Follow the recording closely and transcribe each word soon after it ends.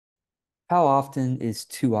How often is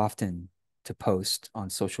too often to post on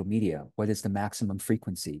social media? What is the maximum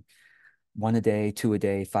frequency? One a day, two a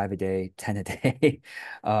day, five a day, 10 a day,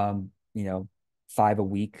 um, you know, five a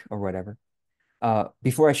week or whatever.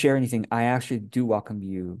 Before I share anything, I actually do welcome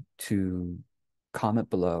you to comment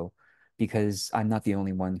below because I'm not the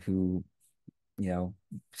only one who, you know,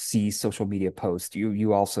 sees social media posts.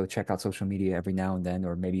 You also check out social media every now and then,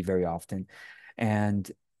 or maybe very often. And,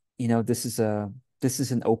 this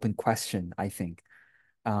is an open question, I think.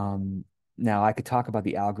 Um, Now I could talk about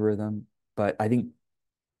the algorithm, but I think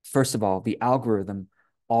first of all, the algorithm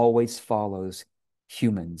always follows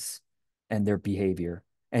humans and their behavior,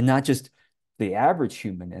 and not just the average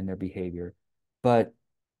human and their behavior, but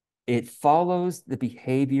it follows the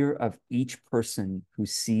behavior of each person who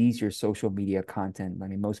sees your social media content. I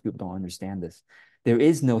mean, most people don't understand this. There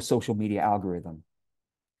is no social media algorithm.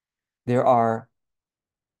 There are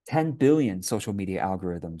 10 billion social media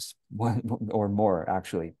algorithms, or more,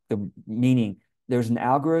 actually. Meaning there's an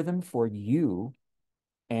algorithm for you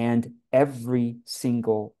and every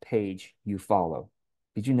single page you follow.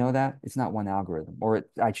 Did you know that? It's not one algorithm, or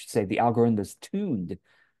I should say the algorithm is tuned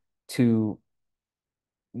to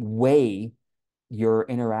weigh your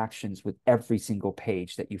interactions with every single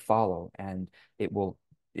page that you follow, and it will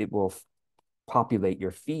it will populate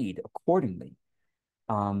your feed accordingly.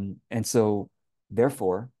 And so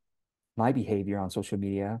therefore, my behavior on social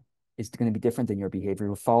media is going to be different than your behavior.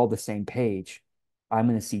 We'll follow the same page. I'm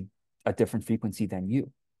going to see a different frequency than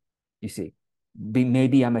you see.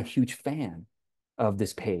 Maybe I'm a huge fan of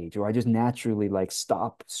this page, or I just naturally like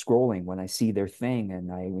stop scrolling when I see their thing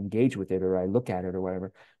and I engage with it or I look at it or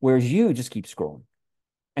whatever. Whereas you just keep scrolling.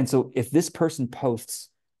 And so if this person posts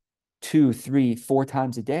two, three, four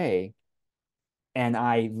times a day, and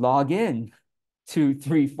I log in two,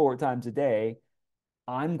 three, four times a day,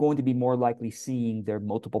 I'm going to be more likely seeing their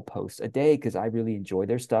multiple posts a day because I really enjoy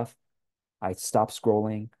their stuff. I stop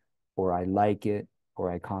scrolling, or I like it,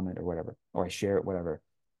 or I comment or whatever, or I share it, whatever.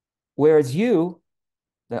 Whereas the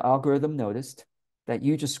algorithm noticed that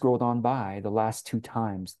you just scrolled on by the last two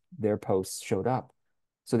times their posts showed up.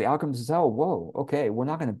 So the algorithm says, oh, whoa, okay, we're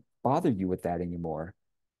not going to bother you with that anymore.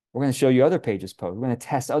 We're going to show you other pages posts. We're going to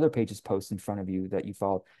test other pages posts in front of you that you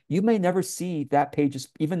followed. You may never see that pages,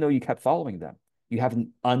 even though you kept following them. You haven't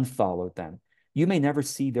unfollowed them. You may never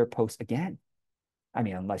see their post again. I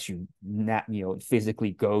mean, unless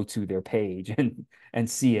physically go to their page and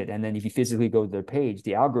see it. And then if you physically go to their page,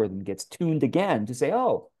 the algorithm gets tuned again to say,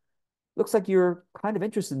 oh, looks like you're kind of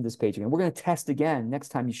interested in this page again. We're going to test again. Next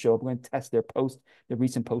time you show up, we're going to test their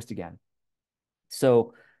recent post again.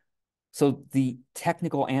 So, so the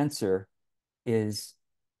technical answer is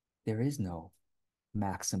there is no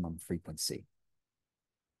maximum frequency,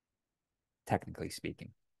 technically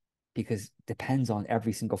speaking, because it depends on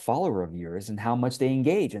every single follower of yours and how much they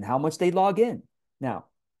engage and how much they log in. Now,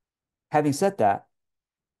 having said that,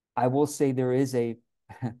 I will say there is a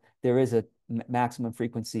there is a maximum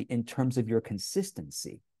frequency in terms of your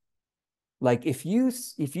consistency. Like if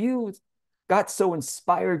you got so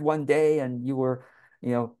inspired one day and you were,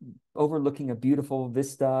 overlooking a beautiful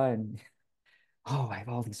vista and oh, I have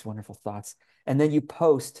all these wonderful thoughts, and then you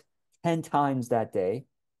post 10 times that day,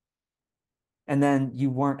 and then you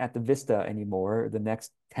weren't at the vista anymore the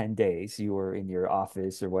next 10 days, you were in your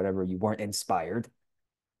office or whatever, you weren't inspired,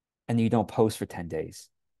 and you don't post for 10 days.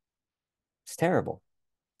 It's terrible.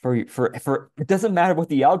 For it doesn't matter what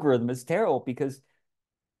the algorithm is terrible because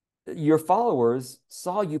your followers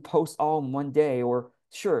saw you post all in one day, or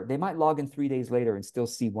sure, they might log in 3 days later and still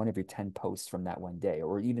see one of your 10 posts from that one day,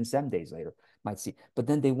 or even 7 days later might see, but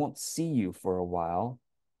then they won't see you for a while.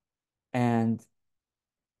 And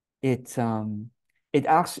it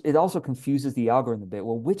also confuses the algorithm a bit.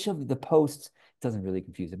 Well, which of the posts doesn't really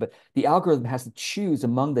confuse it, but the algorithm has to choose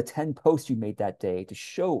among the 10 posts you made that day to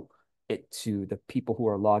show it to the people who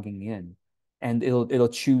are logging in. And it'll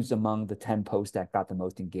choose among the 10 posts that got the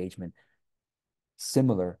most engagement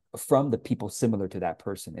similar from the people similar to that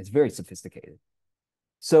person. It's very sophisticated.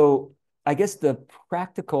 So I guess the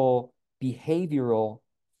practical behavioral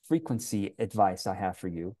frequency advice I have for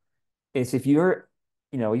you is if you're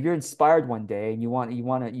inspired one day and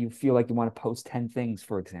you feel like you want to post 10 things,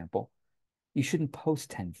 for example, you shouldn't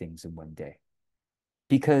post 10 things in one day.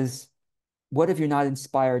 Because what if you're not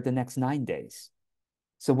inspired the next 9 days?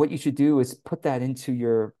 So what you should do is put that into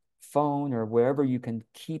your phone or wherever you can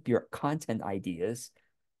keep your content ideas.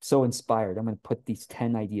 So inspired, I'm going to put these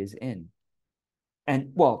 10 ideas in.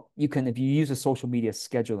 And well, if you use a social media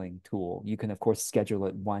scheduling tool, you can, of course, schedule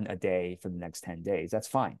it one a day for the next 10 days. That's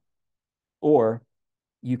fine. Or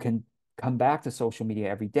you can come back to social media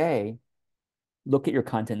every day look at your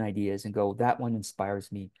content ideas and go, that one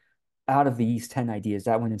inspires me. Out of these 10 ideas,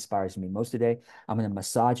 that one inspires me most of the day. I'm going to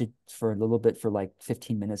massage it for a little bit for like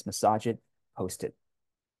 15 minutes, massage it, post it.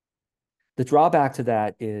 The drawback to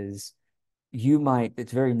that is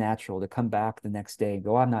it's very natural to come back the next day and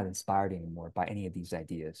go, I'm not inspired anymore by any of these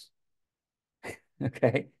ideas.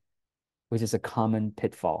 Okay. Which is a common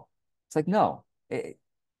pitfall. It's like, no,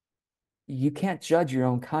 you can't judge your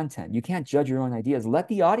own content. You can't judge your own ideas. Let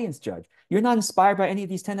the audience judge. You're not inspired by any of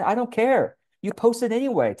these 10. I don't care. You post it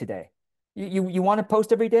anyway today. You want to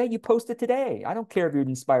post every day? You post it today. I don't care if you're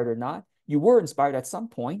inspired or not. You were inspired at some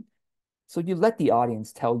point. So you let the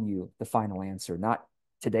audience tell you the final answer, not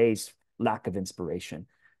today's lack of inspiration.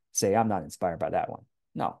 Say, I'm not inspired by that one.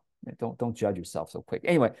 No, don't judge yourself so quick.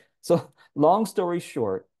 Anyway, so long story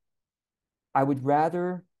short, I would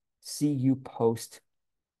rather see you post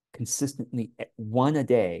consistently one a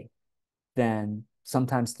day than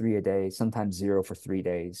sometimes three a day, sometimes zero for 3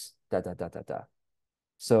 days. Da da da da da.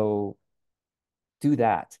 So do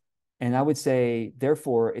that. And I would say,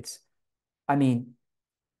 therefore, I mean,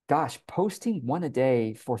 gosh, posting one a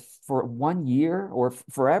day for 1 year or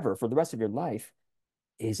forever, for the rest of your life,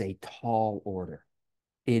 is a tall order.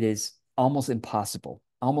 It is almost impossible.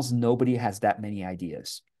 Almost nobody has that many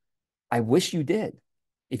ideas. I wish you did.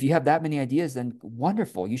 If you have that many ideas, then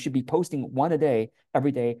wonderful. You should be posting one a day,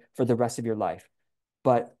 every day for the rest of your life.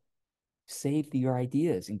 But save your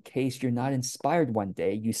ideas in case you're not inspired one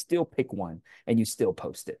day. You still pick one and you still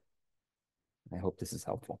post it. I hope this is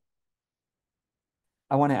helpful.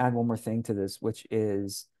 I want to add one more thing to this, which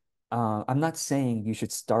is I'm not saying you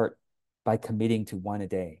should start by committing to one a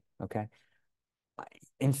day. Okay.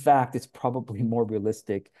 In fact, it's probably more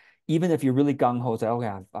realistic. Even if you're really gung ho, say, okay,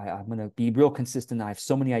 I'm going to be real consistent. I have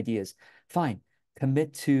so many ideas. Fine.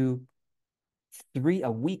 Commit to 3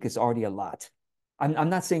 a week is already a lot.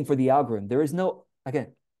 I'm not saying for the algorithm. There is no,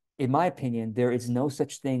 again, in my opinion, there is no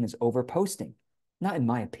such thing as over posting. Not in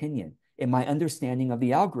my opinion, in my understanding of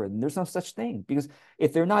the algorithm, there's no such thing because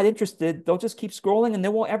if they're not interested, they'll just keep scrolling and they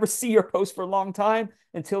won't ever see your post for a long time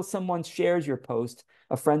until someone shares your post,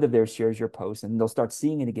 a friend of theirs shares your post, and they'll start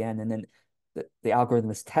seeing it again. And then the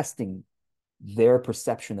algorithm is testing their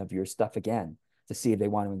perception of your stuff again to see if they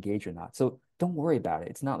want to engage or not. So don't worry about it.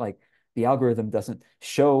 It's not like the algorithm doesn't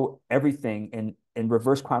show everything in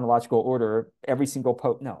reverse chronological order, every single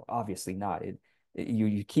post. No, obviously not.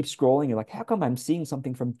 You keep scrolling. You're like, how come I'm seeing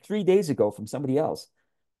something from 3 days ago from somebody else?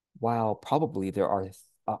 While probably there are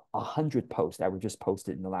 100 posts that were just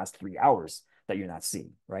posted in the last 3 hours that you're not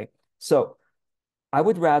seeing, right? So I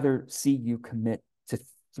would rather see you commit to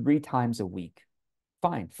 3 times a week.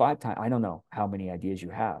 Fine, 5 times. I don't know how many ideas you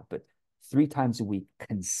have, but 3 times a week,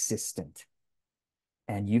 consistent.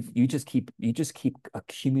 And you just keep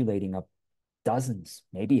accumulating up dozens,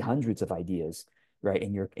 maybe hundreds of ideas, right,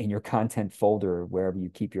 in your content folder, wherever you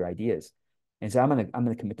keep your ideas. And so I'm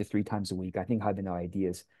gonna commit to 3 times a week. I think I have enough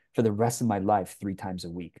ideas for the rest of my life, 3 times a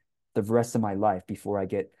week. The rest of my life before I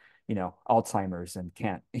get, Alzheimer's and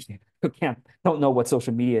don't know what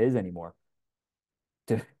social media is anymore.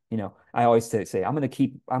 I always say I'm gonna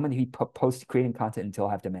keep post creating content until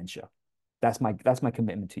I have dementia. That's my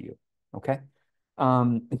commitment to you. Okay.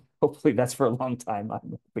 Um, hopefully that's for a long time.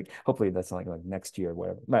 Hopefully that's like next year or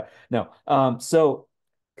whatever. But no. So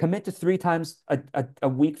commit to 3 times a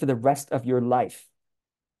week for the rest of your life.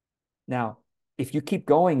 Now, if you keep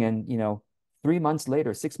going and 3 months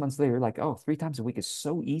later, 6 months later, like, oh, 3 times a week is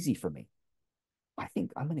so easy for me. I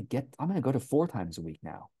think I'm gonna go to 4 times a week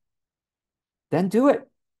now. Then do it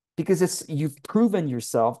because you've proven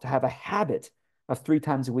yourself to have a habit of 3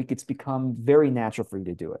 times a week. It's become very natural for you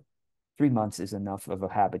to do it. 3 months is enough of a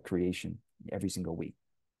habit creation every single week.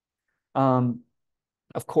 Um,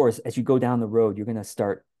 of course, as you go down the road, you're going to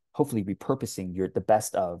start hopefully repurposing the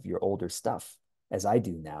best of your older stuff, as I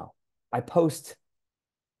do now. I post,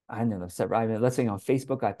 I don't know, let's say on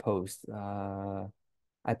Facebook, I post on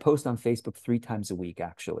Facebook 3 times a week,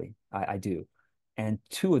 actually. I do. And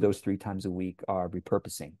 2 of those 3 times a week are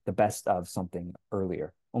repurposing the best of something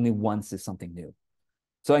earlier. Only once is something new.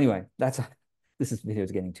 So anyway, this video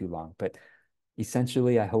is getting too long, but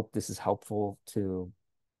essentially, I hope this is helpful to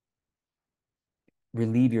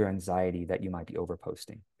relieve your anxiety that you might be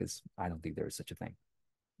overposting because I don't think there is such a thing.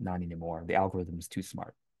 Not anymore. The algorithm is too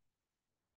smart.